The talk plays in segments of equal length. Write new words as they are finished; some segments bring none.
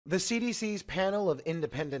The CDC's panel of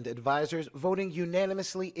independent advisors voting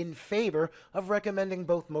unanimously in favor of recommending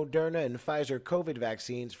both Moderna and Pfizer COVID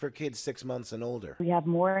vaccines for kids 6 months and older. We have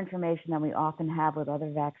more information than we often have with other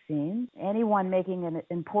vaccines. Anyone making an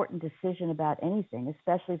important decision about anything,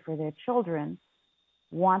 especially for their children,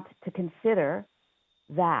 want to consider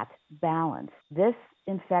that balance. This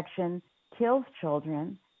infection kills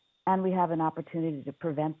children, and we have an opportunity to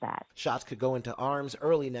prevent that. Shots could go into arms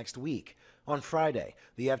early next week. On Friday,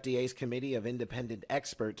 the FDA's Committee of Independent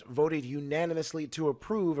Experts voted unanimously to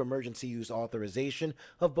approve emergency use authorization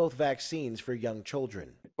of both vaccines for young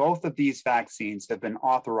children. Both of these vaccines have been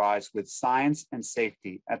authorized with science and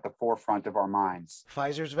safety at the forefront of our minds.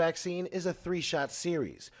 Pfizer's vaccine is a 3-shot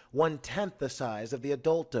series, 1/10 the size of the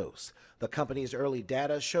adult dose. The company's early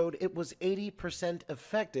data showed it was 80%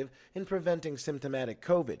 effective in preventing symptomatic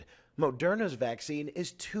COVID. Moderna's vaccine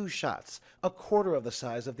is 2 shots, 1/4 of the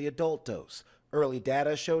size of the adult dose. Early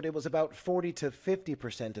data showed it was about 40 to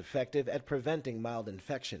 50% effective at preventing mild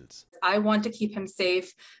infections. I want to keep him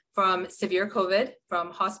safe from severe COVID,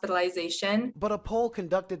 from hospitalization. But a poll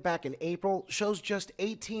conducted back in April shows just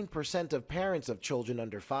 18% of parents of children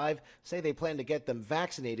under 5 say they plan to get them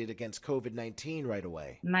vaccinated against COVID-19 right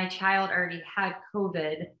away. My child already had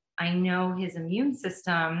COVID. I know his immune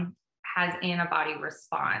system has antibody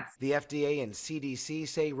response. The FDA and CDC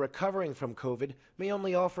say recovering from COVID may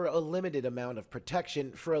only offer a limited amount of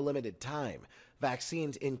protection for a limited time.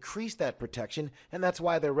 Vaccines increase that protection, and that's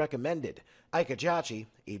why they're recommended. Ike Ajachi,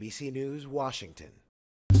 ABC News, Washington.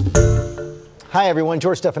 Hi everyone,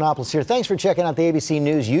 George Stephanopoulos here. Thanks for checking out the ABC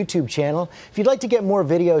News YouTube channel. If you'd like to get more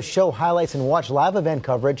videos, show highlights, and watch live event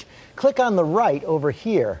coverage, click on the right over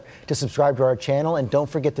here to subscribe to our channel, and don't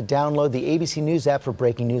forget to download the ABC News app for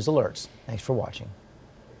breaking news alerts. Thanks for watching.